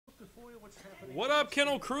What up,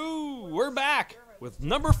 Kennel Crew? We're back with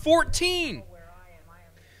number 14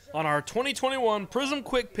 on our 2021 Prizm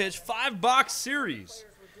Quick Pitch 5-box series.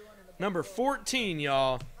 Number 14,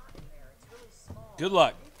 y'all. Good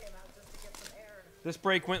luck. This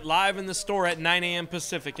break went live in the store at 9 a.m.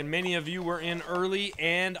 Pacific, and many of you were in early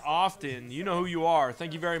and often. You know who you are.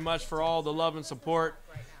 Thank you very much for all the love and support.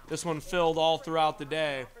 This one filled all throughout the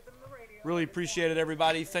day. Really appreciate it,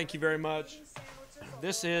 everybody. Thank you very much.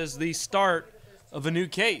 This is the start of a new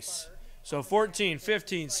case. So 14,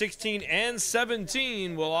 15, 16, and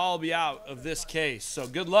 17 will all be out of this case. So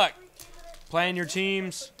good luck. Plan your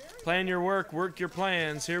teams, plan your work, work your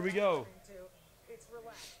plans. Here we go.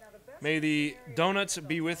 May the donuts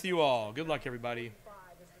be with you all. Good luck, everybody.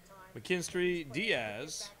 McKinstry,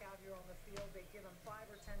 Diaz.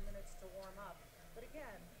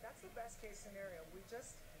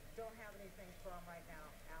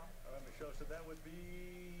 So that would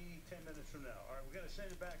be 10 minutes from now. All right, we're going to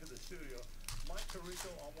send it back to the studio. Mike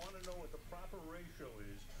Tirico, I want to know what the proper ratio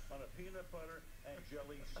is on a peanut butter and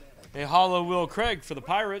jelly sandwich. A hollow Will Craig for the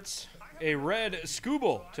Pirates. A red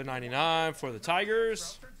Scooble to 99 for the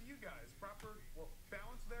Tigers.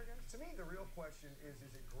 To me, the real question is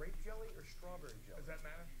it grape jelly or strawberry jelly? Does that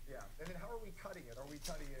matter? Yeah. And then how are we cutting it? Are we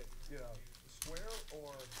cutting it, square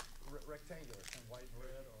or rectangular? And white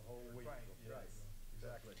bread or whole wheat? Right.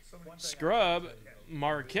 Exactly. Scrub,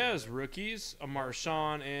 Marquez rookies, a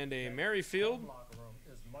Marshawn and a Merrifield. The locker room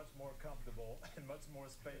is much more comfortable and much more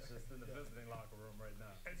spacious than the visiting locker room right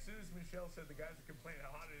now. As soon as Michelle said the guys are complaining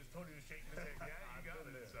how hot it is, Tony was shaking his head. Yeah, you got it.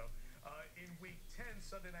 So, in Week 10,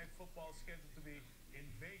 Sunday Night Football scheduled to be in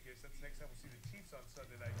Vegas. That's the next time we'll see the Chiefs on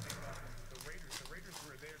Sunday night taking on the Raiders. The Raiders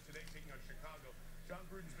were there today taking on Chicago. John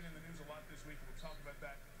Gruden's been in the news a lot this week. We'll talk about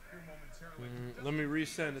that here momentarily. Let me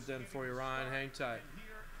resend it then for you, Ryan. Hang tight.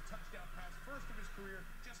 Touchdown pass, first of his career,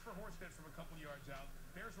 just for Horsted from a couple yards out.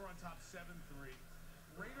 Bears were on top 7-3.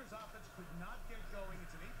 Raiders offense could not get going.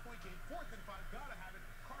 It's an 8-point game, 4th and 5. Gotta have it.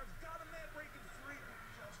 Carr's got a man breaking free,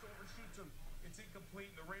 just overshoots him. It's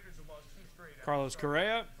incomplete. The Raiders have lost 2 straight. Carlos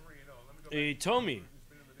Correa, a Tommy,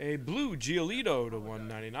 a blue Giolito to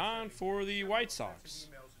 199 for the White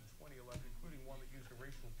Sox. Emails in 2011, including one that used a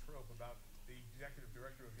racial trope about the executive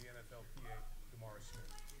director of the NFLPA, DeMaurice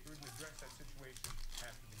Smith. Gruden addressed that situation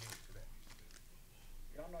after the game today.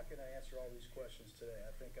 I'm not going to answer all these questions today.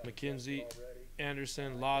 I think I McKenzie,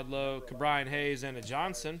 Anderson, Lodlow, Cabrian Hayes, and a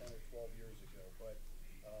Johnson. 12 years ago, but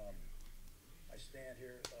I stand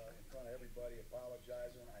here in front of everybody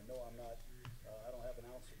apologizing. I know I'm not. I don't have an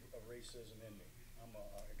ounce of racism in me. I'm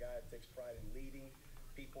a guy that takes pride in leading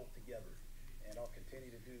people together, and I'll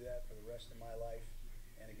continue to do that for the rest of my life.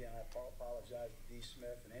 And again, I apologize to D.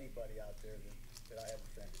 Smith and anybody out there that I have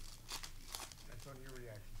offended. That's on your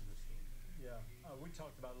reaction to this story. Yeah, we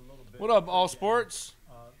talked about it a little bit. What up, All Sports?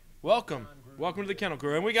 Welcome. Welcome to the Kennel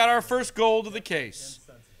Crew. And we got our first gold of the case.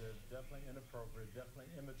 Insensitive, definitely inappropriate,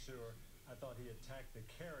 definitely immature. I thought he attacked the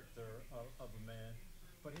character of a man,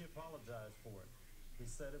 but he apologized for it. He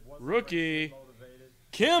said it wasn't Rookie motivated.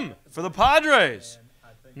 Kim for the Padres.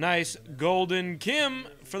 Nice golden Kim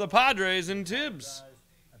for the Padres and Tibbs.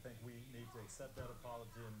 I think we need to accept that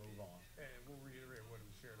apology and move on. And we'll reiterate what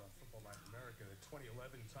was shared on Football Night in America, the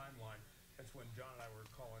 2011 timeline. That's when John and I were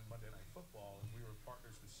calling Monday Night Football, and we were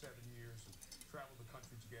partners for 7 years and traveled the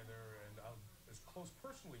country together. And I'm as close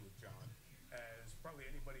personally with John as probably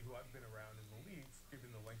anybody who I've been around in the league, given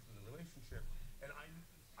the length of the relationship. And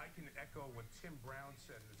I can echo what Tim Brown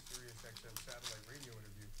said in the Sirius XM satellite radio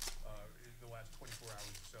interview in the last 24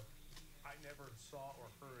 hours or so. I never saw or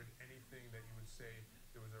heard anything that you would say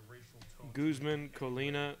there was a racial tone. Guzman,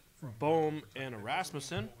 Colina, Bohm, and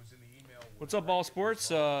Rasmussen. What's up, All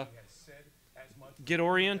Sports? Get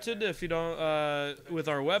oriented if you don't with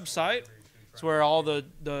our website. It's where all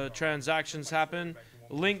the transactions happen.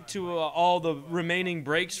 Link to all the remaining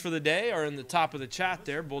breaks for the day are in the top of the chat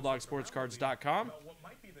there, bulldogsportscards.com.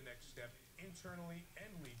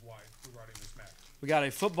 We got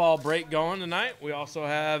a football break going tonight. We also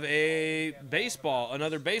have a baseball,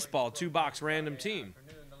 another baseball, 2-box random team.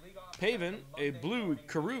 Paven, a blue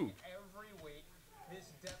Carew. Every week,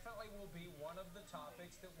 this definitely will be one of the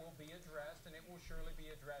topics that will be addressed, and it will surely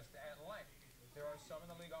be addressed at length. There are some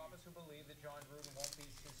in the league office who believe that John Gruden won't be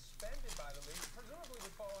suspended by the league, presumably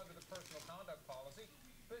would fall under the personal conduct policy.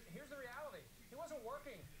 But here's the reality. He wasn't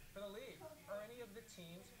working for the league or any of the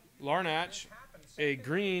teams. Larnach, a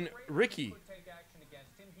green Ricky.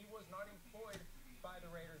 He was not employed by the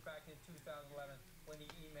Raiders back in 2011 when the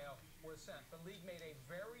email was sent. The league made a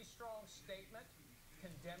very strong statement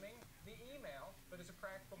condemning the email, but as a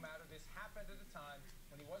practical matter, this happened at a time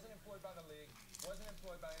when he wasn't employed by the league wasn't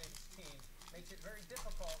employed by any of his team. Makes it very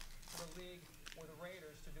difficult for the league or the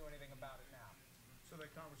Raiders to do anything about it now. So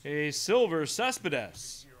that conversation A silver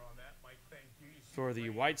Cespedes here on that, Mike, thank you. You see for the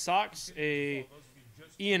Brady, White Sox. A those of you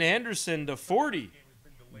just Ian Anderson to 40.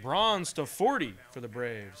 Bronze to 40 for the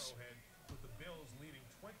Braves. Arrowhead, with the Bills leading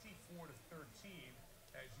 24-13.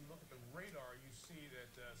 As you look at the radar, you see that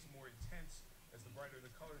some more intense, as the brighter the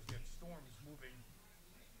colors get, storms moving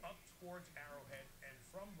up towards Arrowhead and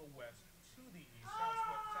from the west to the east,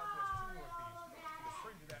 southwest to northeast. The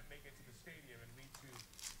fringe of that make it to the stadium and lead to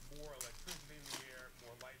more electricity in the air,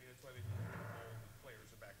 more lighting. That's why they do it all the players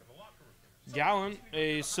are back in the locker room. Gallant,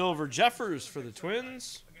 a silver Jeffers for the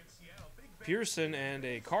Twins. Against Seattle, Big Ben, Pearson and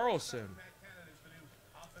a Carlson. Matt Canada is the new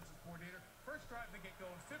offensive coordinator. First drive they get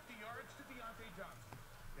going, 50 yards to Deontay Johnson.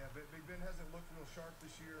 Yeah, but Big Ben hasn't looked real sharp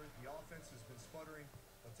this year. The offense has been sputtering,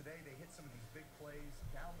 but today they hit some of these big plays,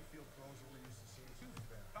 down the field throws that we're used to seeing.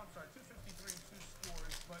 253 and 2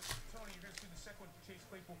 scores, but Tony, you're going to see the second one, Chase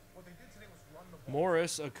Claypool. What they did today was run the ball.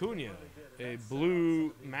 Morris Acuna, a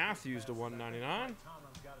blue Matthews to 199.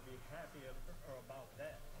 Tomlin's got to be happy about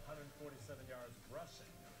that. 147 yards rushing,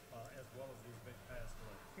 as well as these big pass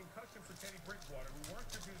plays. Concussion for Teddy Bridgewater, who weren't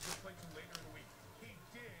produced to play till later in the week. He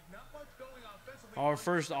did not much going offensively. Our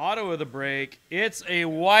first auto of the break. It's a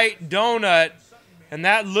white donut, and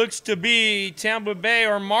that looks to be Tampa Bay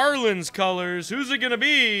or Marlins colors. Who's it going to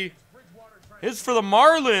be? It's for the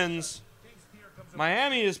Marlins.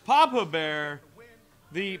 Miami is Papa Bear.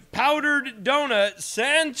 The powdered donut,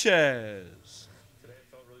 Sanchez. Today it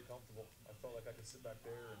felt really comfortable. I felt like I could sit back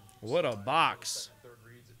there and What a box. third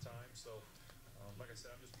reads at times. So, like I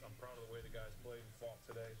said, I'm proud of the way the guys played and fought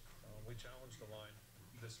today. We challenged the line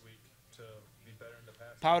this week to be better in the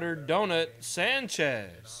past. Powdered donut, And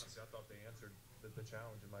Sanchez. honestly, I thought they answered the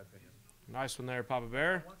challenge, in my opinion. Nice one there, Papa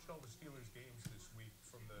Bear. I watched all the Steelers games this week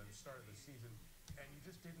from the start of the season, and you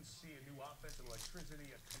just didn't see a new offense, an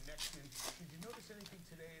electricity, a connection. Did you notice anything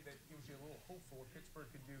today that gives you a little hope for what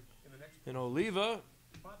Pittsburgh can do in the next? And Oliva,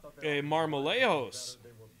 I thought they a Marmolejos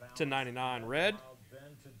They were bound to 99 red allowed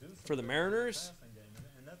Ben to do for the something Mariners. in the passing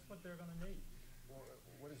game, and that's what they're going to need. Well,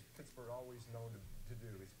 what is Pittsburgh always known to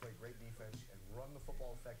do is play great defense and run the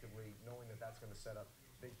football effectively, knowing that that's going to set up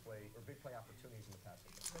big play opportunities in the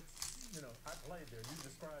passing game. It's, you know, I played there. You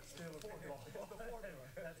described Steelers football.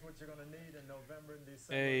 That's what you're going to need in November and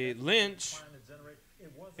December. A That's what Lynch, you're trying to generate.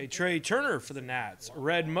 It wasn't a Trey Turner for the Nats.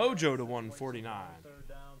 Red Mojo to 149. third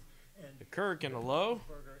downs, and The Kirk and a low.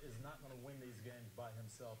 Pittsburgh is not going to win these games by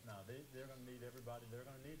himself now. They're going to need everybody. They're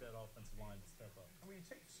going to need that offensive line to step up. When you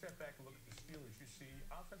take a step back and look at the Steelers, you see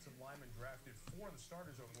offensive linemen drafted 4 of the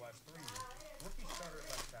starters over the last 3 years. Rookie starter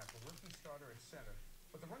at left tackle, rookie starter at center.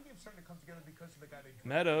 But the run game's starting to come together because of the guy they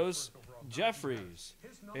drafted Meadows, first overall. Jeffries,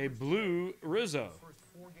 His a numbers blue in Rizzo. his first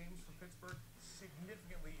 4 games for Pittsburgh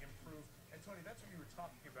significantly improved. And Tony, that's what you were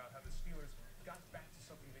talking about, how the Steelers got back to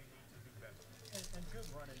something they need to do better. And good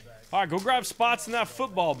running backs. All right, go grab spots in that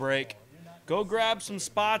football break. Go grab some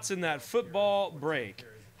spots in that football break.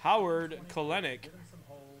 Howard, Kalenic, Get him some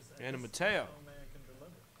holes, and a this Mateo. young man can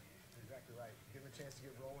deliver. Exactly right. Give him a chance to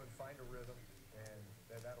get rolling, find a rhythm, and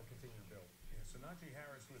that'll continue to build. Yeah, so Najee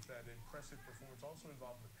Harris with that impressive performance, also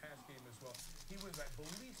involved in the pass game as well. He was, I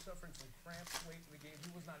believe, suffering some cramps late in the game.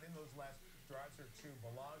 He was not in those last drives or 2.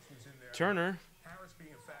 Balaj was in there. Turner, Harris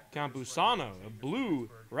being a factor. Campusano, a blue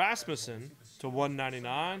Rasmussen to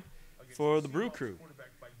 199 for the Brew Crew.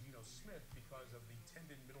 Quarterback by Geno Smith because of the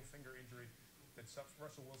tendon middle finger injury that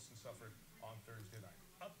Russell Wilson suffered on Thursday night.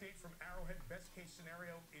 Update from Arrowhead. Best case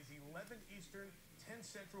scenario is 11 Eastern, 10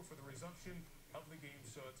 Central for the resumption of the game.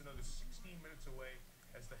 So it's another 16 minutes away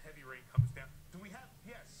as the heavy rain comes down. Do we have?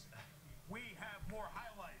 Yes. We have more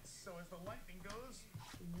highlights. So as the lightning goes,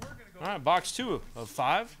 we're going to go. All right, box 2 of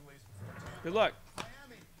 5. Good luck.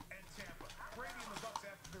 Miami and Tampa. Brady and the Bucks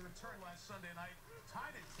after the return last Sunday night,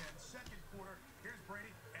 tied at 10, second quarter. Here's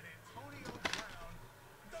Brady and Antonio Brown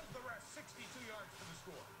does the rest, 62 yards for the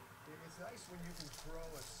score. It's nice when you can throw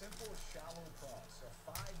a simple, shallow cross, a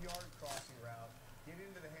 5-yard crossing route, get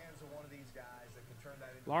into the hands of one of these guys that can turn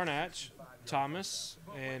that into Larnach, a 65-yard Thomas,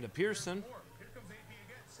 and a Pearson. Here comes AP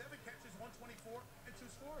again, 7 catches, 124, and 2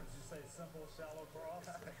 scores. Did you say simple, shallow cross?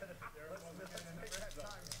 There it was again in the red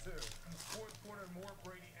zone. Fourth quarter, more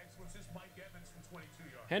Brady excellence. This Mike Evans from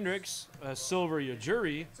 22 yards. Hendricks, a silver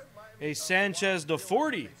Ujiri, a Sanchez to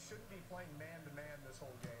 40 They shouldn't be playing man-to-man this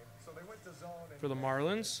whole game, so they went to zone and for the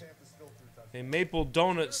Marlins. Tampa still threw touchdowns. A maple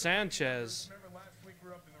donut Sanchez Remember last week we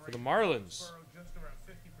were up in the for the rain. Marlins. Burrow just around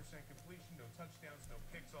 50% completion, no touchdowns, no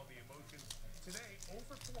picks, all the emotion. Today,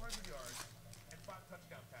 over 400 yards and 5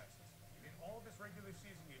 touchdown passes. In all of his regular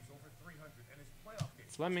season games, over 300. And his playoff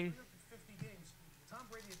games, Fleming. 350 games,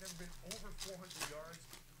 never been over 400 yards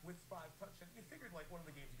with 5 touchdowns. You figured like one of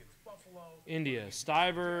the games against Buffalo. India,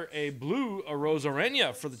 Stiver, a blue, a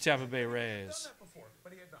Rosarena for the Tampa Bay He's Rays. done that before, but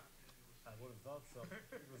he had not. I would have thought so.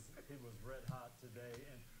 He was red hot today.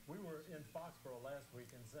 And we were in Foxborough last week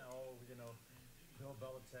and said, oh, you know, Bill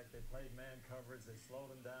Belichick, they played man coverage, they slowed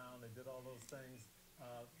him down, they did all those things.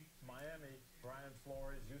 Miami, Brian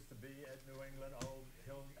Flores used to be at New England. Oh,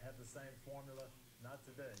 he'll have the same formula. Not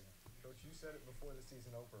today. Coach, you said it before the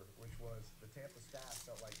season opener, which was the Tampa staff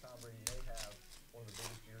felt like Tom Brady may have one of the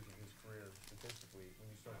biggest years of his career statistically when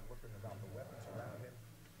you started looking about the weapons around him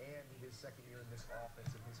and his second year in this offense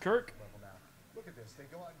at his Kirk. level now. Look at this. They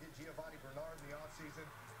go out and get Giovanni Bernard in the offseason.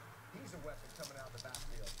 He's a weapon coming out of the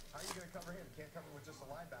backfield. How are you going to cover him? Can't cover him with just a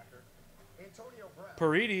linebacker. Antonio Brown.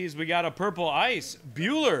 Paredes, we got a purple ice.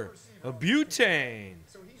 Bueller, a butane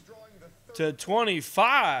So he's drawing the to 25.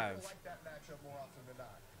 I like that matchup more often than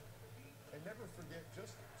not. And never forget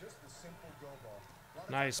just the simple go ball. A lot of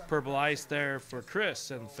Nice times purple ice there for Chris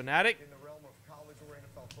and Fanatic. in the realm of college or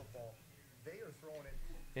NFL football, they are throwing it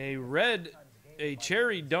A red, a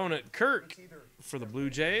cherry donut Kirk either for the Blue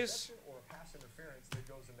Jays. or a pass interference that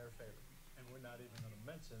goes in their favor. And we're not even going to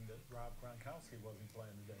mention that Rob Gronkowski wasn't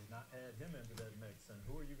playing today. Not add him into that mix. And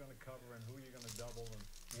who are you going to cover and who are you going to double and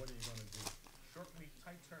what are you going to do? Short week,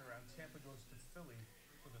 tight turnaround. Tampa goes to Philly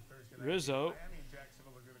for the Thursday night. Rizzo. Miami and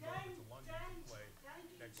Jacksonville are going to go over to London to play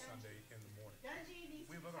next Sunday in the morning.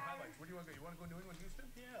 We have other highlights. Where do you want to go? You want to go New England, Houston?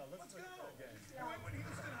 Yeah, let's go. that game. New England,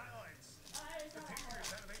 Houston highlights. The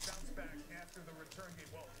Patriots, how do they bounce back after the return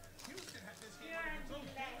game? Well, Houston had this game under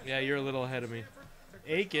control. Yeah, you're a little ahead of me.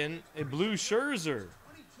 Aiken, a blue Scherzer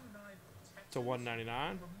 22-9 to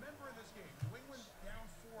 199. Remember in this game, New England down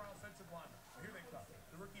 4 offensive linemen. Here they come.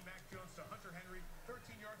 The rookie Mac Jones to Hunter Henry.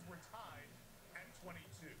 13 yards were tied at 22.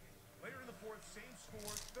 Later in the fourth, same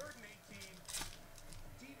score, 3rd and 18.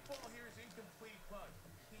 Deep ball here is incomplete, but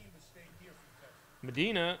key mistake here from Texas.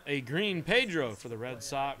 Medina, a green Pedro for the Red Yes,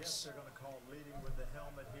 Sox. they're going to call leading with the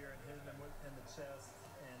helmet here and hitting them in the chest.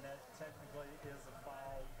 And that technically is a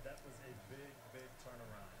foul. That was a big, big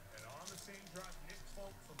turnaround. And on the same drive, Nick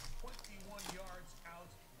Folk from 21 yards out.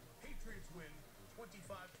 Patriots win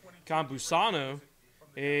 25-22. Campusano,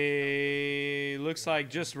 a looks like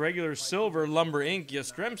just regular silver Lumber Inc.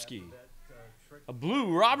 Yastrzemski. A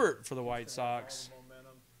blue Robert for the White Sox.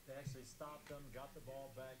 Momentum. They actually stopped them, got the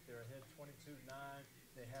ball back. They're ahead 22-9.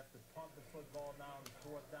 They have to punt the football now on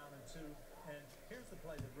 4th down and 2. And here's the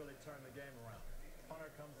play that really turned the game around.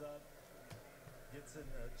 Punter comes up, gets in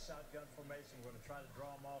the shotgun formation. We're going to try to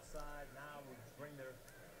draw them offside. Now we bring their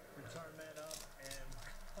return man up and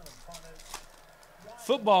kind of punt it.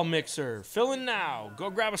 Football mixer, filling now. Go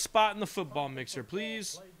grab a spot in the football mixer,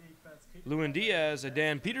 please. Play defense, keep Lewin Diaz, a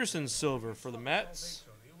Dan Peterson silver for the Mets.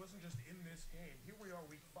 So it wasn't just in this game. Here we are,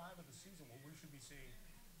 week 5 of the season, where we should be seeing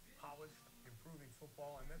polished, improving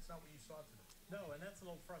football, and that's not what you saw today. No, and that's a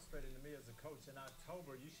little frustrating to me as a coach. In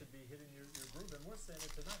October, you should be hitting your groove, and we're seeing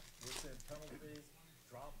it tonight. We're seeing penalties,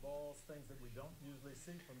 drop balls, things that we don't usually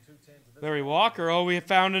see from two teams. Larry Walker, oh, we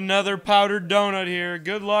found another powdered donut here.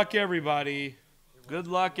 Good luck, everybody. Good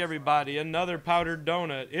luck, everybody. Another powdered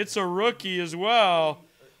donut. It's a rookie as well.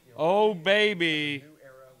 Oh, baby. New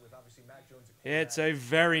era with obviously Mac Jones at It's a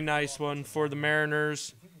very nice one for the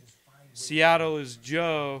Mariners. Seattle is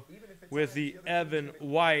Joe with the Evan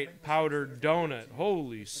White powdered donut.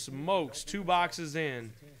 Holy smokes, 2 boxes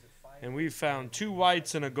in. And we found 2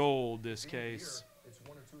 whites and a gold this case. it's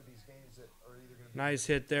 1 or 2 of these games that are either going to Nice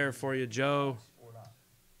hit there for you, Joe. be or not.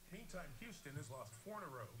 Meantime, Houston has lost 4 in a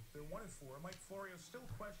row. They're 1-4. Mike Florio still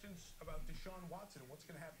questions about Deshaun Watson and what's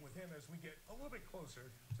going to happen with him as we get a little bit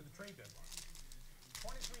closer to the trade deadline.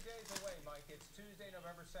 23 days away, Mike. It's Tuesday,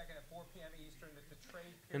 November 2nd at 4 p.m. Eastern that the trade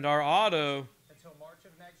period And our auto, until March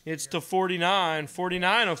of next it's year. to 49,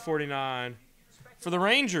 49 of 49 for the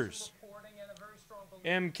Rangers. Reporting and a very strong belief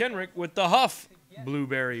M. Kenrick with the Huff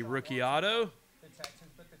Blueberry rookie auto. the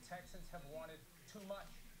Texans, but the Texans have wanted too much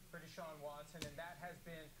for Deshaun Watson, and that has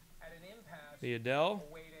been at an impasse, The Adele.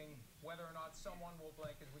 awaiting whether or not someone will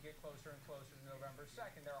blink as we get closer and closer to November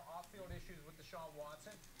 2nd. There are off-field issues with Deshaun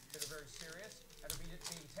Watson that are very serious and are being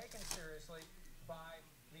taken seriously by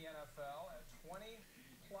the NFL. At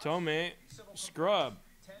 20-plus Tome civil Scrub.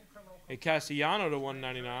 complaints, 10 criminal A Castellano to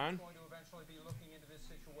 199. going to eventually be looking into this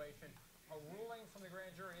situation. A ruling from the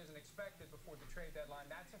grand jury isn't expected before the trade deadline.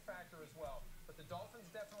 That's a factor as well. But the Dolphins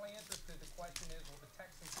definitely interested. The question is, will the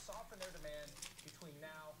Texans soften their demand between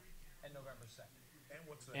now and November 2nd? And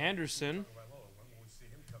what's the Anderson when will we see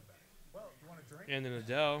him come back? Well, you want a drink? and an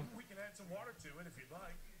Adele. We can add some water to it if you'd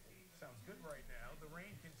like. Sounds good right now. The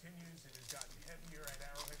rain continues. It has gotten heavier at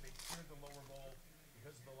Arrowhead. They cleared the lower bowl.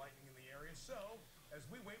 because of the lightning in the area. So, as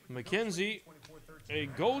we wait with McKenzie, 24-13, a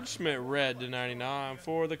Goldschmidt red to 99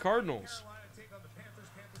 for the Cardinals. Carolina take on the Panthers.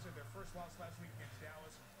 Panthers had their first loss last week against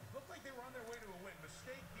Dallas. Looked like they were on their way to a win.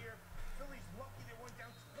 Mistake here. Phillies lucky they went down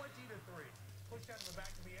 20-3. Pushed out in the back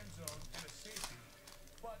of the end zone and a safety.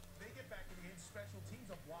 But they get back in the game. Special teams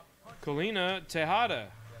a block punt. Colina Tejada.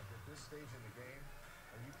 At this stage in the game,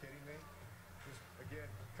 are you kidding me? Just, again,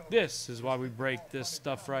 This is why we break this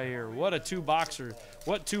stuff right here. What a two-boxer.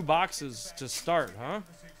 What two boxes to start, huh?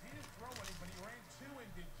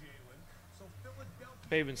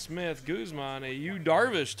 Pavin Smith, Guzman, a U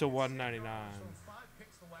Darvish to 199. Five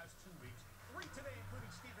picks the last 2 weeks. 3 today,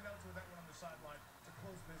 including Steven Elton with that one on the sideline to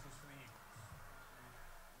close business for the Eagles.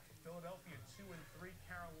 Philadelphia 2-3.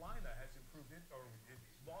 Carolina has improved it, or it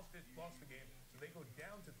lost the game, so they go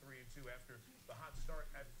down to 3-2 after the hot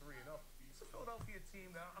start at 3-0. It's a Philadelphia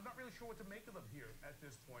team that I'm not really sure what to make of them here at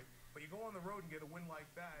this point. But you go on the road and get a win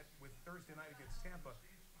like that with Thursday night against Tampa.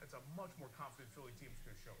 That's a much more confident Philly team that's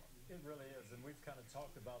going to show up. It really is, and we've kind of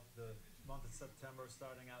talked about the month of September,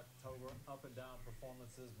 starting October, up and down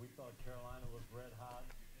performances. We thought Carolina was red hot,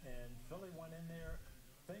 and Philly went in there.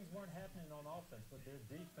 Things weren't happening on offense, but their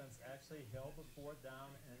defense actually held the fort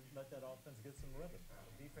down and let that offense get some rhythm.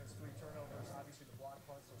 defense, 3 turnovers, obviously the block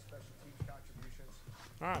punts, those special teams contributions.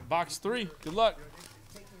 All right, box 3. Good luck. You know,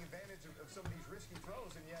 taking advantage of some of these risky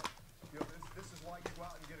throws, and yet, you know, this is why you go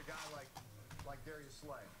out and get a guy like Darius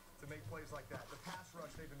Slay to make plays like that. The pass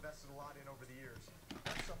rush they've invested a lot in over the years.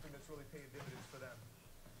 That's something that's really paying dividends for them.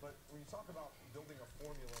 But when you talk about building a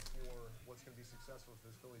formula for what's going to be successful with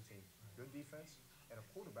this Philly team, good defense and a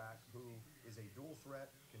quarterback who is a dual threat,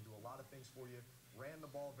 can do a lot of things for you, ran the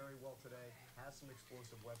ball very well today, has some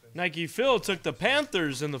explosive weapons. Nike Phil took the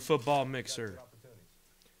Panthers in the football mixer.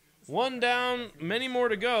 One down, many more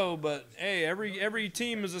to go, but hey, every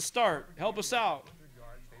team is a start. Help us out.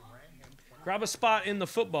 Grab a spot in the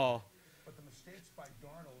football.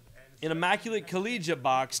 An Immaculate Collegiate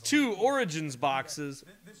box, 2 Origins boxes,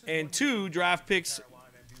 and 2 Draft Picks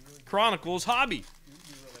Chronicles Hobby.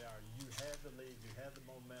 You really are. You had the lead, you had the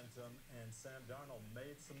momentum, and Sam Darnold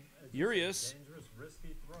made some Urias, dangerous,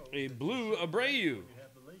 risky throws. a blue Abreu You had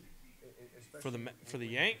the lead. for the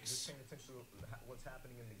Yanks. Just paying attention to what's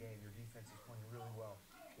happening in the game. Your defense is playing really well.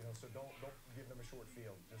 You know, so don't give them a short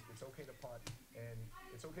field. Just it's okay to punt, and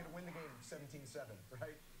it's okay to win the game 17-7,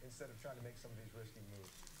 right? Instead of trying to make some of these risky moves.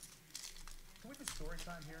 Can we do story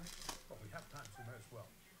time here? Well, we have time, so we might as well.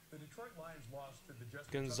 The Detroit Lions lost to the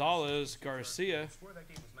Justin Gonzalez, Tucker. Garcia. The score of that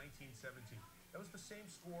game was 19-17. That was the same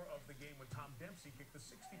score of the game when Tom Dempsey kicked the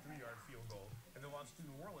 63-yard field goal, and they lost to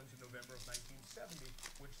New Orleans in November of 1970,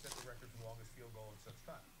 which set the record for the longest field goal in such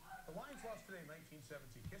time. The Lions lost today in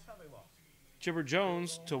 1917. Guess how they lost? Chipper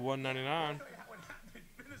Jones to 199. What happened?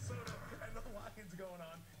 Minnesota and the Lions going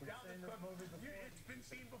on. Dalvin Cook, it's been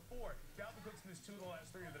seen before. Dalvin Cook's missed 2 of the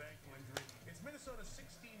last 3 with an ankle injury. It's Minnesota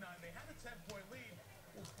 16-9. They had a 10-point lead.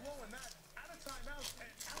 We're blowing that out of timeout,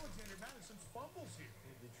 and Alexander Madison's fumbles here.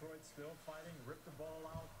 Detroit still fighting, ripped the ball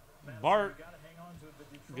out. Madison, Bart, you gotta hang on to the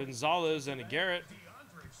Detroit. Gonzalez, and a Garrett.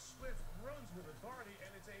 DeAndre Swift runs with authority,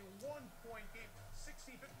 and it's a 1-point game.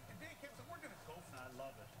 60-50. And Dan Kemp said, we're going to go for it. I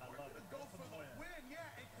love it. I love it. Go for the win,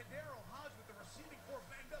 yeah. And Kadero Hodge with the receiving core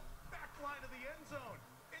banged up, back line of the end zone.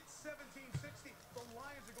 It's 17-60. The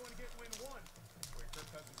Lions are going to get win 1. Wait, Kirk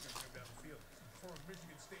Cousins is going to bring down the field. For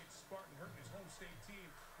Michigan State Spartan hurting his home state team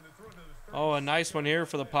with a throw to the third. Oh, a nice one here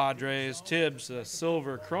for the Padres. Tibbs, a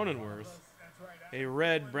silver Cronenworth, a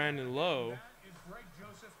red Brandon Lowe. That is Greg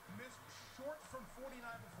Joseph, missed short from 49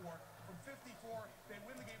 before. From 54, they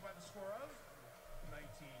win the game by the score of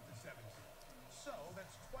 19-17. So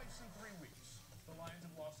that's twice in 3 weeks. The Lions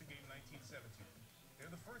have lost a game 19-17. They're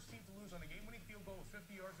the first team to lose on a game-winning field goal of 50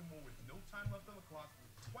 yards or more with no time left on the clock,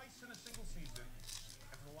 twice in a single season.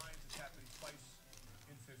 And for the Lions, it's happened twice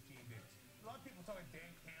in 15 days. A lot of people talking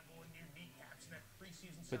Dan Campbell and your kneecaps and that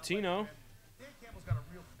preseason. Patino. Dan Campbell's got a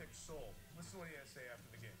real thick soul. Listen to what he has to say after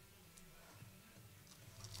the game.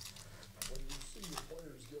 When you see your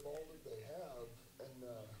players give all that they have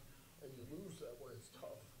and you lose that way, it's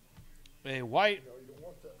tough. A white, You know, you don't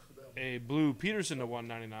want that for them. a blue Peterson to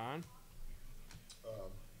 199.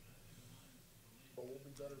 But we'll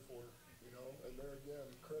be better for it, you know. And there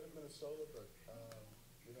again, credit Minnesota, but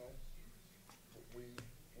you know,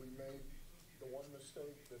 we made the one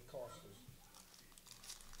mistake that cost us.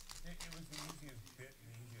 It was the easiest bit and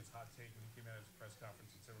the easiest hot take when he came out of his press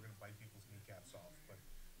conference and said we're going to bite people's kneecaps off. But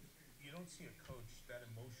you don't see a coach that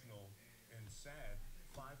emotional and sad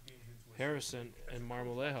 5 games into a Harrison and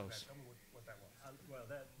Marmolejos. Tell me what that was. Well,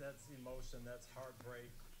 that's emotion, that's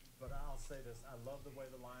heartbreak. But I'll say this, I love the way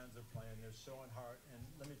the Lions are playing. They're showing heart. And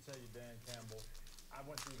let me tell you, Dan Campbell, I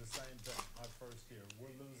went through the same thing our first year.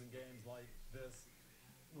 We're losing games like this.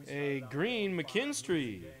 We A started out green 0-5,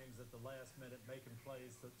 McKinstry. losing games at the last minute, making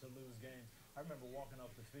plays to lose games. I remember walking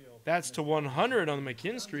off the field. That's to and 100 on the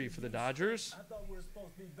McKinstry for the Dodgers. I thought we were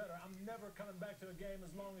supposed to be better. I'm never coming back to a game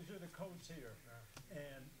as long as you're the coach here.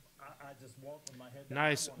 And I just walked with my head down.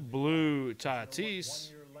 Nice I wanted to blue get back. You know what? Tatis.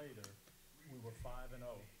 1 year later, we were 5-0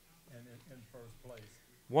 and in first place.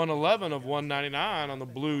 111 of 199 on the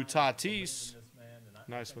blue Tatis.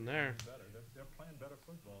 Nice one there. They're playing better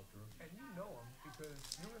football, Drew. And you know him because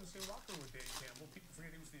you were in the same locker room with Dan Campbell. People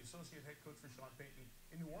forget he was the associate head coach for Sean Payton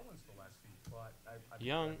in New Orleans the last few years. But I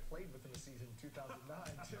Young. played with him the season 2009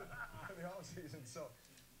 too, in the offseason. So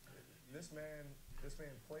this man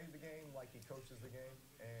played the game like he coaches the game.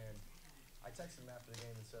 And I texted him after the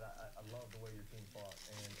game and said, I love the way your team fought.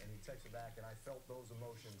 And he texted back, and I felt those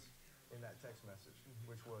emotions in that text message,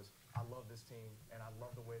 which was, I love this team, and I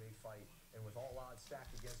love the way they fight. And with all odds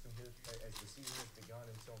stacked against them here as the season has begun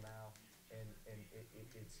until now, and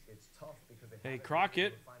it's tough because they haven't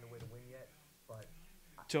Crockett. been able to find a way to win yet. But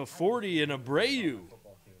To 40 in Abreu.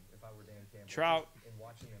 football team, if I were Dan Campbell, Trout. and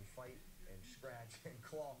watching them fight and scratch and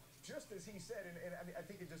claw, just as he said, and I mean, I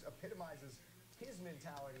think it just epitomizes his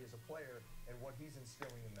mentality as a player and what he's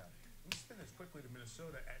instilling in them. Let me spin this quickly to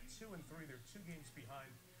Minnesota. At 2-3, they're 2 games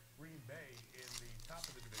behind Green Bay in the top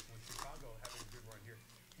of the division, with Chicago having a good run here.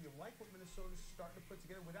 Do you like what Minnesota's starting to put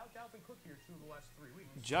together without Dalvin Cook here 2 of the last 3 weeks?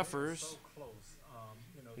 Jeffers. So close.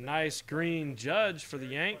 Nice green Judge for the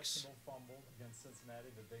Yanks. Questionable fumble against Cincinnati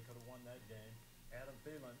that they could have won that game. Adam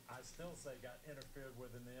Thielen, I still say, got interfered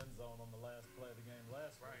with in the end zone on the last play of the game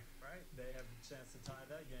last week. Right. They have a chance to tie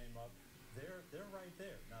that game up. They're right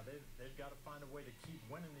there. Now they've got to find a way to keep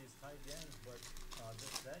winning these tight games, but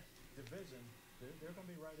that division, they're going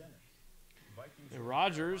to be right in it. Vikings And are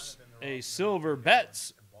Rogers, Carolina, then they're a off to silver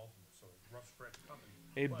Betts, and Baltimore, so a rough stretch coming.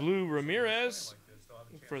 a But blue if they're Ramirez playing like this, they'll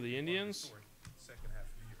have a chance for to the be part of Indians. story second half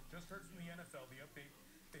of the year. Just heard from the NFL, the update.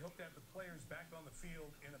 They hope to have the players back on the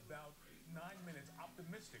field in about 9 minutes.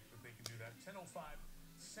 Optimistic that they can do that. 10:05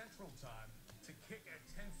 Central Time to kick at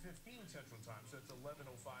 10:15 Central Time. So it's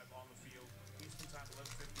 11:05 on the field. Eastern Time,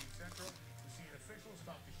 11:15 Central. We see an official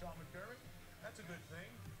stop to Sean McDermott. That's a good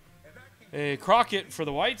thing. And that keeps A Crockett for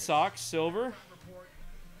the White Sox, silver. report.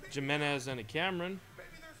 Jimenez and a Cameron.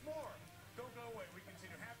 Maybe there's more. Don't go away. We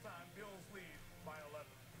continue halftime. Bills lead by 11.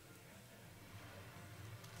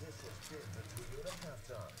 This has been the Toyota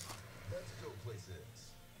Halftime. Let's go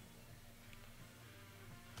places.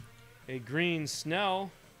 A green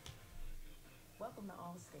Snell. Welcome to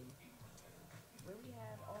Allstate, where we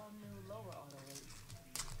have all new lower auto rates.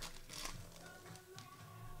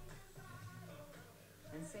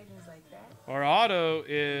 And savings like that, Our auto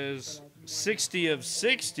is 60 of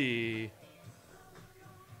 60.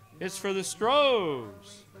 It's for the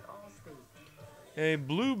Stros. with Allstate. A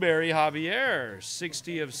blueberry Javier,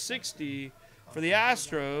 60 of 60 for the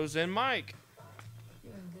Astros and Mike.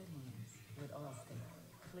 You're in good hands with Allstate.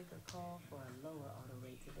 Click or call for a lower auto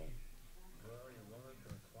rate today. Well, you want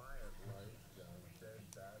a quiet life, dead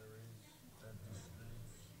batteries, empty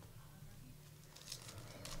streets.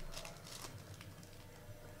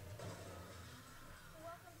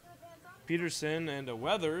 Peterson and a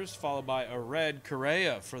Weathers, followed by a red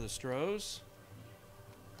Correa for the Stros.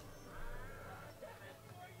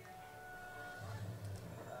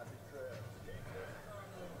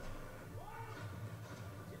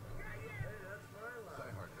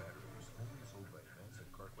 Diehard batteries, only sold by Vance at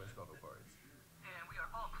CarQuest Auto Parts. And we are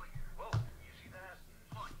all clear. Whoa, you see that?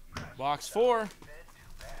 Fine. Crash. Box 4. Bed too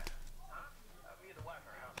bad. Huh? Me and the wife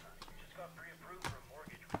are house hunting. Just got pre-approved for a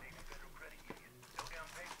mortgage with Navy Federal Credit Union. No down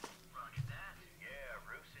payment. Roger that. Yeah,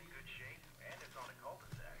 roof's in good shape, and it's on a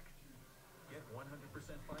cul-de-sac. Get 100%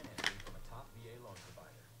 financing from a top VA loan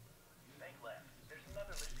provider. Think left. There's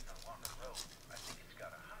another listing on Walker Road. I think it's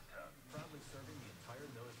got a hot tub. Proudly serving the entire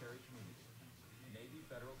military community. Navy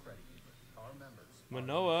Federal Credit Union. Our members.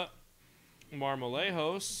 Manoa,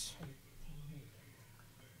 Marmolejos,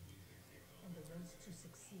 And the race to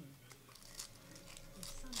succeed. If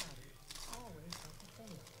somebody always has to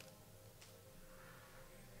fail.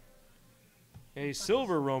 a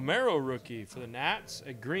silver Romero rookie for the Nats,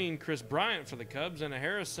 a green Chris Bryant for the Cubs, and a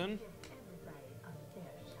Harrison. Give everybody a fair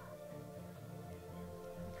shot.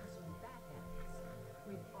 Because when that happens,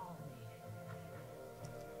 we've all made it.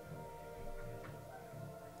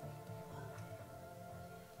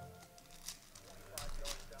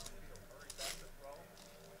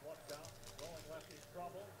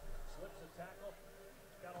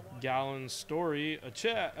 Gallon Story, a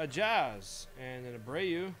Jazz, and an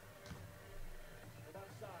Abreu.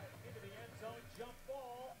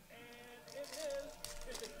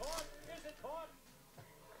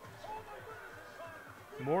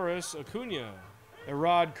 Morris Acuna.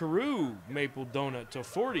 Erod Carew, Maple Donut to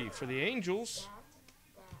 40 for the Angels.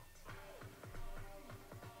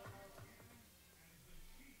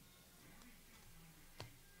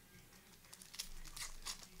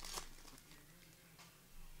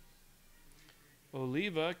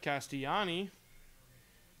 Oliva, Castellani,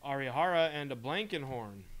 Arihara, and a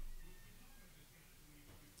Blankenhorn.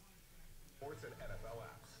 Sports and NFL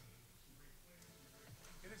apps.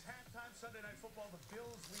 It is halftime Sunday Night Football. The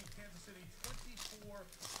Bills lead Kansas City 24-13.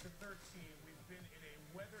 We've been in a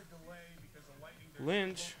weather delay because the Lightning.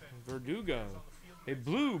 Lynch, Verdugo. A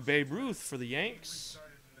blue Babe Ruth for the Yanks.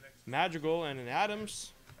 Madrigal and an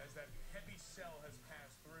Adams. As that heavy cell has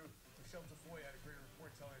passed through, Michelle Tafoya had a great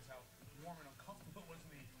report telling us how warm and uncomfortable it was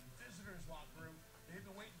in the visitors' locker room. They've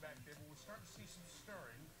been waiting back there, but we're starting to see some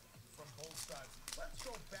stirring from both sides. Let's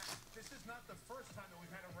go back. This is not the first time that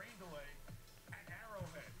we've had a rain delay at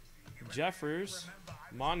Arrowhead. Jeffers,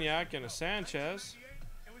 Moniak, and a Sanchez.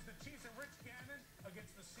 It was the Chiefs and Rich Gannon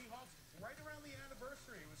against the Seahawks right around the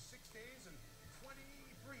anniversary. It was 6 days and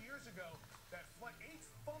 23 years ago that Fleck 8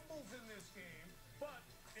 fumbles in this game, but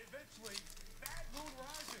eventually Bad Moon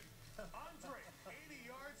Rising. Andre, 80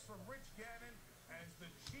 yards from Rich Gannon as the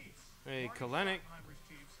Chiefs. A Kalenic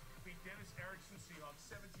Chiefs beat Dennis Erickson Seahawks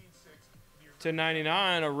 17-6. to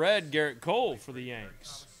 99, a red Garrett Cole for the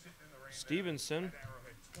Yanks. Stevenson.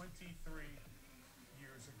 23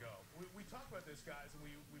 years ago. We talk about this, guys, and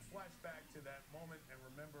we flash back to that moment and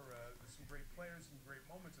remember some great players, some great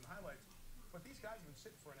moments and highlights. But these guys have been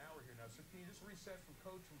sitting for an hour here now, so can you just reset from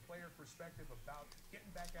coach and player perspective about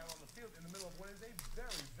getting back out on the field in the middle of what is a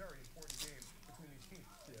very, very important game between these teams?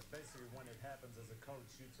 Yeah, basically when it happens as a coach,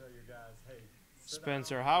 you tell your guys, hey,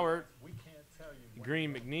 Spencer Howard, we can't tell you when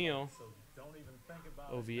Green to play, McNeil, so don't even think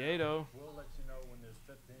about Oviedo. it. We'll let you know when there's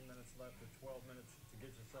 15 minutes left or 12 minutes to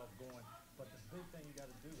get yourself going. But the big thing you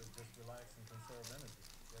got to do is just relax and conserve energy.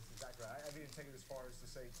 That's exactly right. I'd even take it as far as to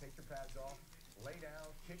say, take your pads off, lay down,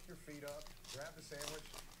 kick your feet up, grab the sandwich.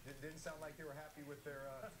 It didn't sound like they were happy with their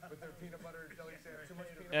peanut butter jelly sandwich. Too much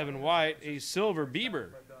peanut Evan butter. White, a silver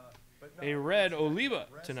Bieber. But A red Oliva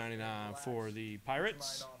to 99 for the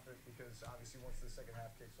Pirates. Mind off it because obviously once the second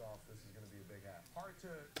half kicks off, this is going to be a big half. Hard to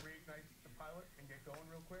reignite the pilot and get going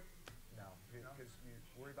real quick? No, because you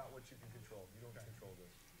worry about what you can control. You don't control this.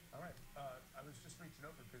 All right. I was just reaching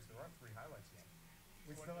over because there are 3 highlights now.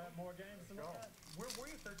 We still have more games to look at. Where were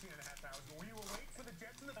you 13 and a half hours ago? Were you awake for the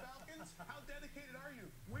Jets and the Falcons? How dedicated are you?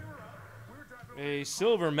 We were up. We were driving over. A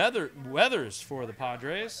silver Weathers for the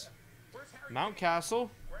Padres. Where's Harry Mountcastle.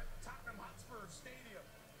 We're at Tottenham Hotspur Stadium,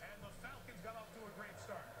 and the Falcons got off to a great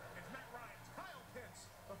start. It's Matt Ryan's Kyle Pitts,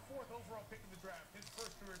 the 4th overall pick in the draft, his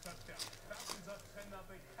first career touchdown. Falcons up 10-0.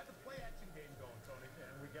 Had the play-action game going, Tony.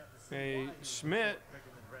 And we got to see A why he was Schmidt.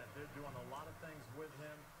 picking the draft. They're doing a lot of things with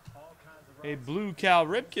him, all kinds of A runs. blue Cal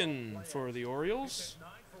Ripken for the Orioles.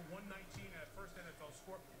 9 for 119 at first NFL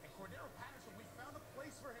score. And Cordero Patterson, we found a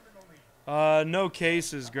place for him in the league. No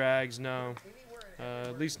cases, Grags, no.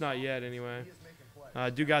 At least not yet, anyway.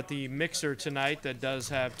 Do got the mixer tonight that does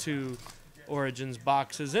have 2 Origins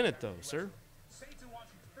boxes in it, though, sir. Saints in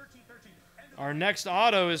Washington, 13-13. Our next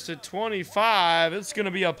auto is to 25. It's going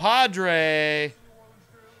to be a Padre.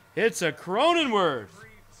 It's a Cronenworth.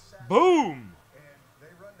 Boom.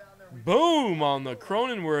 Boom on the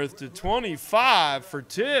Cronenworth to 25 for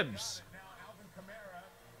Tibbs. Now Alvin Kamara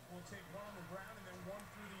will take 1 on the ground and then 1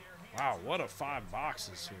 through the air. Wow, what a 5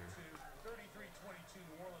 boxes here. 33-22,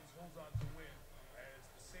 New Orleans holds on to win as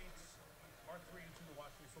the Saints are 3-2. The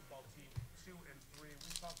Washington football team 2-3.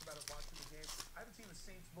 We talked about it watching the game. I haven't seen the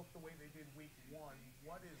Saints look the way they did week 1.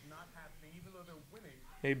 What is not happening, even though they're winning?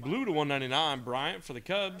 A blue to 199, Bryant for the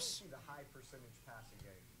Cubs. The high percentage passing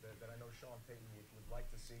game that I know Sean Payton would like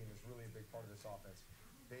to see and is really a big part of this offense.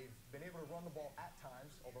 They've been able to run the ball at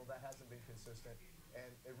times, although that hasn't been consistent. And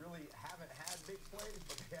they really haven't had big plays,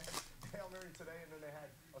 but they had Hail Mary today, and then they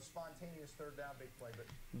had a spontaneous 3rd down big play. But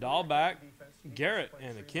Dahlback, defense Garrett, played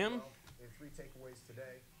and a extremely Kim. well. They had 3 takeaways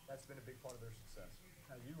today. That's been a big part of their success.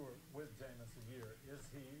 Now, you were with Jameis a year. Is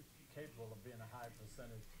he capable of being a high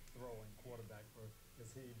percentage throwing quarterback, or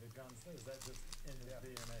is he the gunslinger? Is that just in his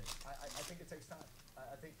DNA? I think it takes time.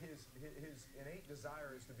 I think his innate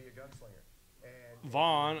desire is to be a gunslinger. And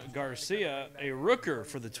Vaughn Garcia, a Rooker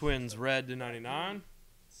for the Twins, red to 99.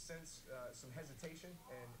 Since some hesitation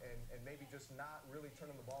and maybe just not really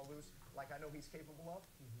turning the ball loose like I know he's capable of,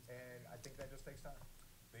 and I think that just takes time.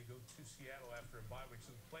 They go to Seattle after a bye week,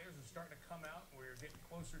 so the players are starting to come out. We're getting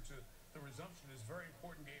closer to the resumption of this very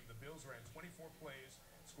important game. The Bills ran 24 plays,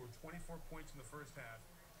 scored 24 points in the first half,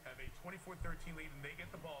 have a 24-13 lead, and they get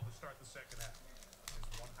the ball to start the second half.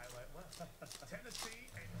 As one highlight left. Tennessee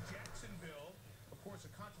and Jacksonville. Of course,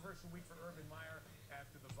 a controversial week for Urban Meyer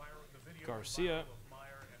after the video Garcia. of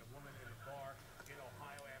Meyer and a woman in a bar in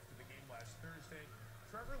Ohio after the game last Thursday.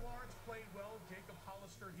 Trevor Lawrence played well. Jacob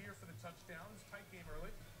Hollister here for the touchdowns. Tight game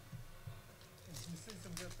early. You see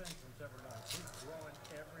some good things from Trevor Lawrence. He's growing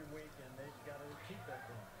every week, and they've got to keep that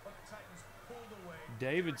going. But the Titans pulled away.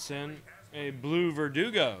 Davidson, a blue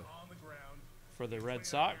Verdugo On the ground. for the Red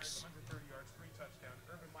Sox. 130 yards, 3 touchdowns.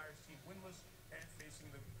 Urban Meyer's team winless and facing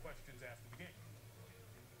the questions after the game.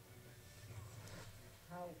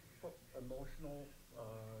 How emotionally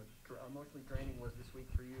draining was this week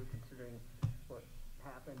for you, considering what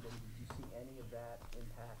happened, and did you see any of that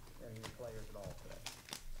impact any of the players at all today?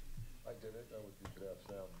 I did it. You could ask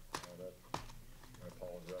them. I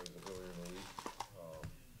apologize earlier in the week.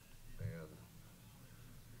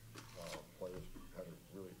 Players had a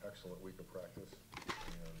really excellent week of practice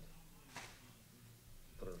and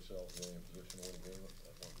put ourselves really in position to win a game at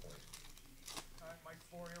one point. All right, Mike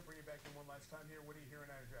Florio, bring it back in one last time here. What are you hearing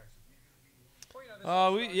out of Jackson?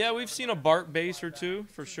 We've seen a Bart base or two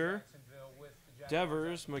for sure.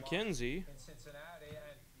 Devers, McKenzie. In Cincinnati,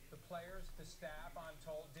 and the players, the staff, I'm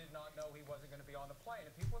told, did not know he wasn't going to be on the plane.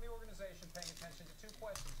 And people in the organization paying attention to 2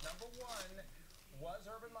 questions. Number one, was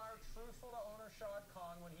Urban Meyer truthful to owner Shad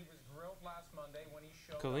Khan when he was grilled last Monday when he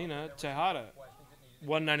showed Kalina, up? Tejada.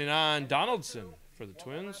 199 Donaldson for the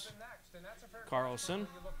Twins. And that's a fair Carlson.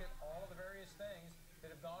 question when you look at all the various things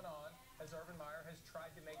that have gone on as Urban Meyer has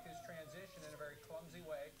tried to make this transition in a very clumsy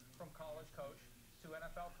way from college coach to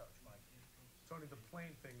NFL coach, Mike. Tony, the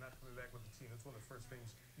plane thing, not coming back with the team, that's one of the first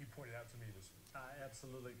things you pointed out to me this week. I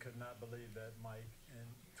absolutely could not believe that, Mike. In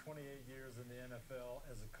 28 years in the NFL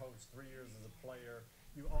as a coach, 3 years as a player,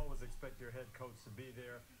 you always expect your head coach to be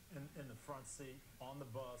there in the front seat, on the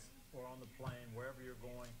bus, or on the plane, wherever you're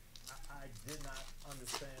going. I did not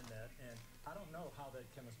understand that, and I don't know how that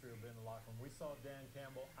chemistry will be in the locker room. We saw Dan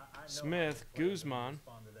Campbell. I know Smith, Guzman.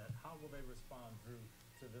 Respond to that. How will they respond, Drew,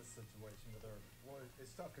 to this situation with Urban? Well,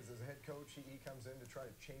 it's tough because as a head coach, he comes in to try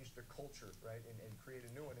to change the culture, right, and create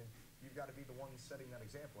a new one. And you've got to be the one setting that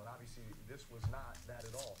example. And obviously, this was not that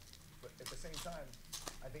at all. But at the same time,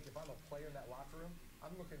 I think if I'm a player in that locker room,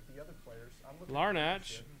 I'm looking at the other players. I'm looking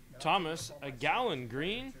Larnach, Thomas, a gallon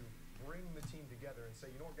green. To bring the team together and say,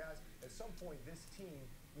 you know what, guys, at some point, this team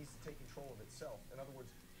needs to take control of itself. In other words,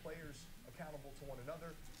 players accountable to one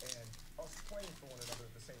another and us playing for one another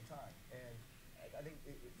at the same time. And I think,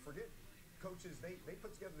 forget coaches, they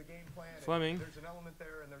put together the game plan. Fleming. There's an element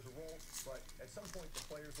there and there's a role, but at some point the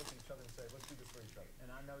players look at each other and say, let's do this for each other. And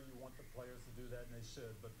I know you want the players to do that, and they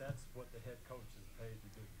should, but that's what the head coach is paid to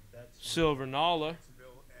do. That's Silvernala,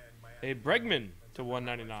 a Bregman to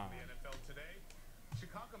 199. The NFL today.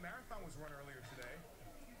 Chicago Marathon was run earlier today.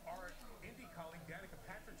 Our Indy colleague Danica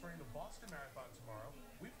Patrick's running the Boston Marathon tomorrow.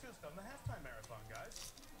 We've just done the halftime marathon,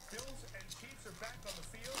 guys. Bills and Chiefs are back on the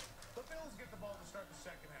field. The Bills get the ball to start the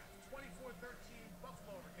second half. 24-13,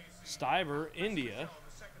 Buffalo over KC. Stiver, India,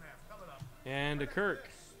 and a Kirk.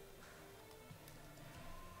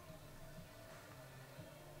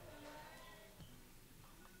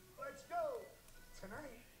 Let's go.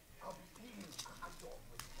 Tonight, I'll be eating hot dog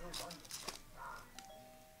with grilled onions.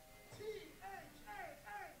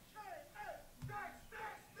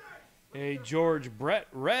 A George Brett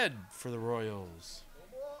Red for the Royals.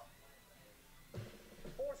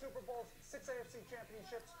 4 Super Bowls, 6 AFC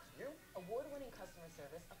championships. You? Award-winning customer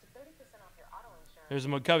service, up to 30% off your auto insurance. There's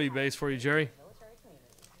a McCovey base for you, Jerry. Military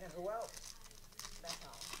community. And who else? That's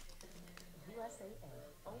all. USAA,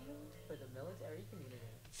 only for the military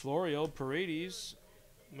community. Florio, Paredes,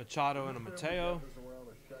 Machado, and a Mateo.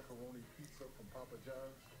 Around a shakaroni pizza from Papa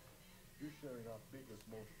John's. You're sharing our biggest,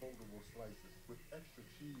 most foldable slices with extra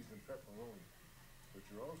cheese and pepperoni. But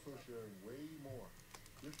you're also sharing way more.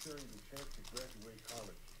 You're sharing the chance to graduate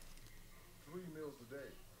college. 3 meals a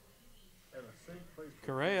day. And a safe place for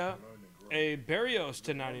Correa, kids to learn and grow. a Barrios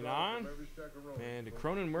to 99, Every shakaroni, and a so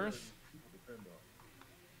Cronenworth. people depend on.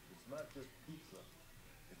 It's not just pizza.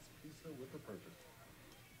 It's pizza with a purpose.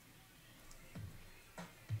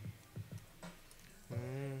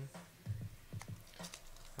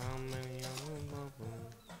 How many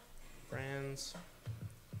friends?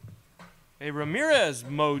 A Ramirez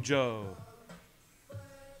Mojo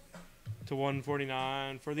to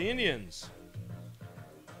 149 for the Indians.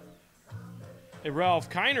 A Ralph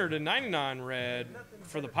Kiner to 99 red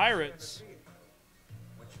for the Pirates.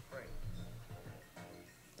 Which you pray.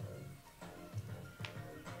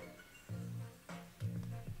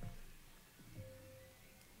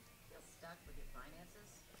 Feel stuck with your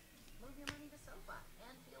finances? Move your money to SoFi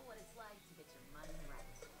and feel what it's like to get your money right.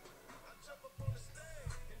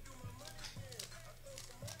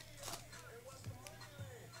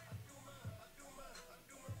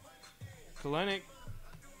 Kalenic,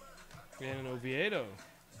 and an Oviedo.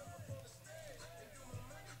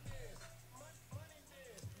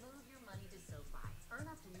 Move your money to SoFi. Earn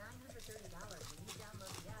up to $930 when you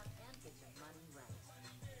download the app and get your money right.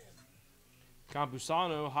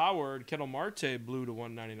 Campusano, Howard, Kettle Marte, blue to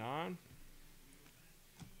 199.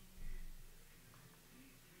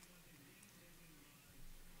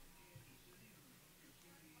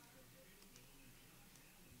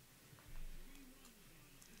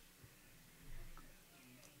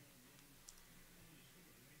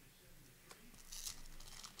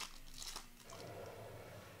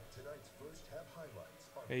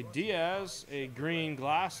 A Diaz, a green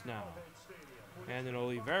glass now, and an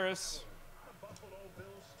Oliveris. Buffalo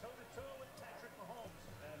Bills toe-to-toe with Patrick Mahomes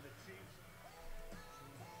and the Chiefs.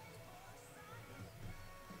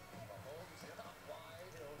 Mahomes got wide.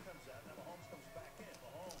 Hill comes out. Now Mahomes comes back in.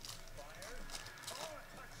 Mahomes fires. Oh,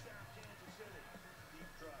 a touchdown, Kansas City. Deep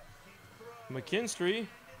drop, deep throw. McKinstry. And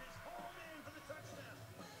it is home in for the touchdown.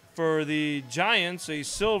 For the Giants, a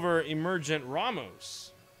silver emergent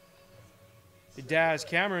Ramos. A Daz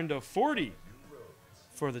Cameron to 40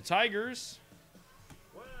 for the Tigers.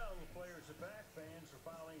 Well, the players are back. Fans are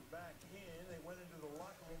filing back in. They went into the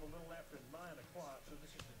locker room a little after 9 o'clock. So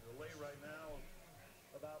this is a delay right now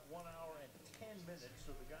of about 1 hour and 10 minutes.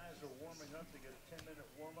 So the guys are warming up to get a 10-minute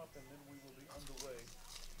warm-up, and then we will be underway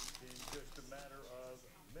in just a matter of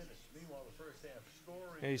minutes. Meanwhile, the first half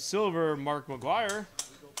scoring. A silver Mark McGuire.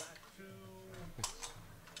 We go back to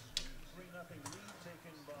 3-0 lead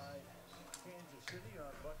taken by Kansas City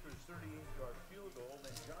on Butler's 38-yard field goal.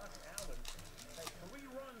 Then Josh Allen had 3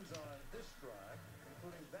 runs on this drive,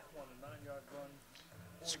 including that one, a 9-yard run.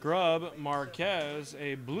 Scrub Marquez,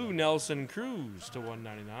 a blue Nelson Cruz to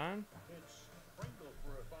 199. It's Pringle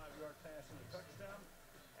for a 5-yard pass and a touchdown.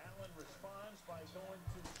 Allen responds by going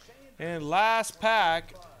to Sanders. And last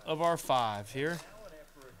pack of our 5 here. Allen,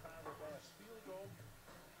 after a Kyler Bass field goal,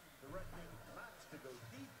 directing Knox to go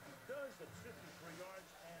deep. He does. That's 53 yards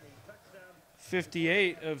and a touchdown.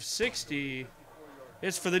 58 of 60.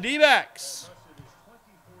 It's for the D-backs. Thus it is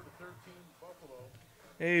 24-13 Buffalo.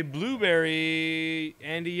 A blueberry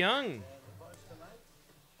Andy Young. And the buzz tonight,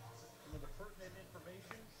 some of the pertinent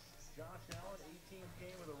information. Josh Allen, 18th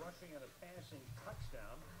game with a rushing and a passing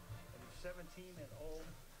touchdown. And he's 17-0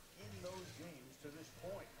 in those games to this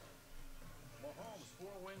point. Mahomes, 4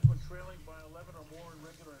 wins when trailing by 11 or more in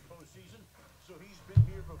regular and postseason. So he's been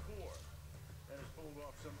here before and has pulled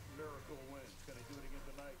off some miracle wins. Can he do it again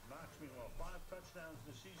tonight? Knox, meanwhile, 5 touchdowns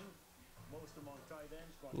this season, most among tight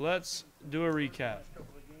ends. Let's do a recap. Last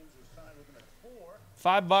couple of games was tied with him at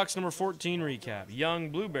 4. $5 number 14 recap. Young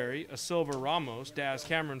Blueberry, a silver Ramos, Daz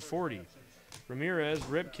Cameron 40. Ramirez,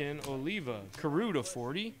 Ripken, Oliva, Carew to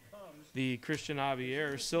 40. The Christian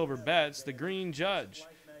Javier, silver Betts, the green Judge.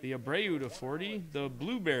 The Abreu to 40. The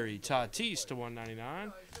Blueberry, Tatis to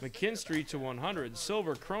 199. McKinstry to 100.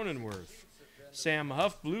 Silver Cronenworth. Sam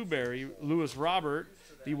Huff Blueberry, Lewis Robert.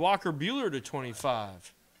 The Walker Bueller to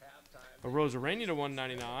 25. A Rosarania to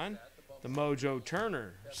 199. The Mojo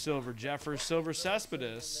Turner, silver Jeffers, silver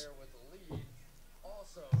Cespedes.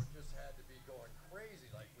 Also just had to be going crazy,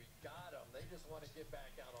 like we got them. They just want to get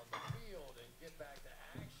back out on the field and get back to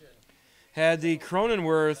action. Had the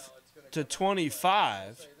Cronenworth to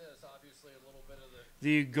 25. Say this, obviously a little bit of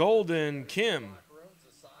The Golden Kim. the rooms,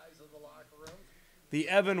 the size of the locker rooms. The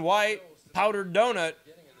Evan White powdered donut.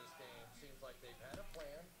 Beginning of this game seems like they've had a plan.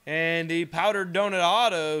 And the powdered donut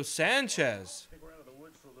auto Sanchez Stick around in the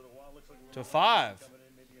woods for a little while. Looks like we're to 5. coming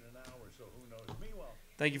in maybe in an hour, so who knows. Meanwhile,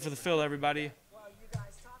 Thank you for the fill, everybody.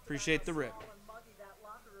 Appreciate the rip.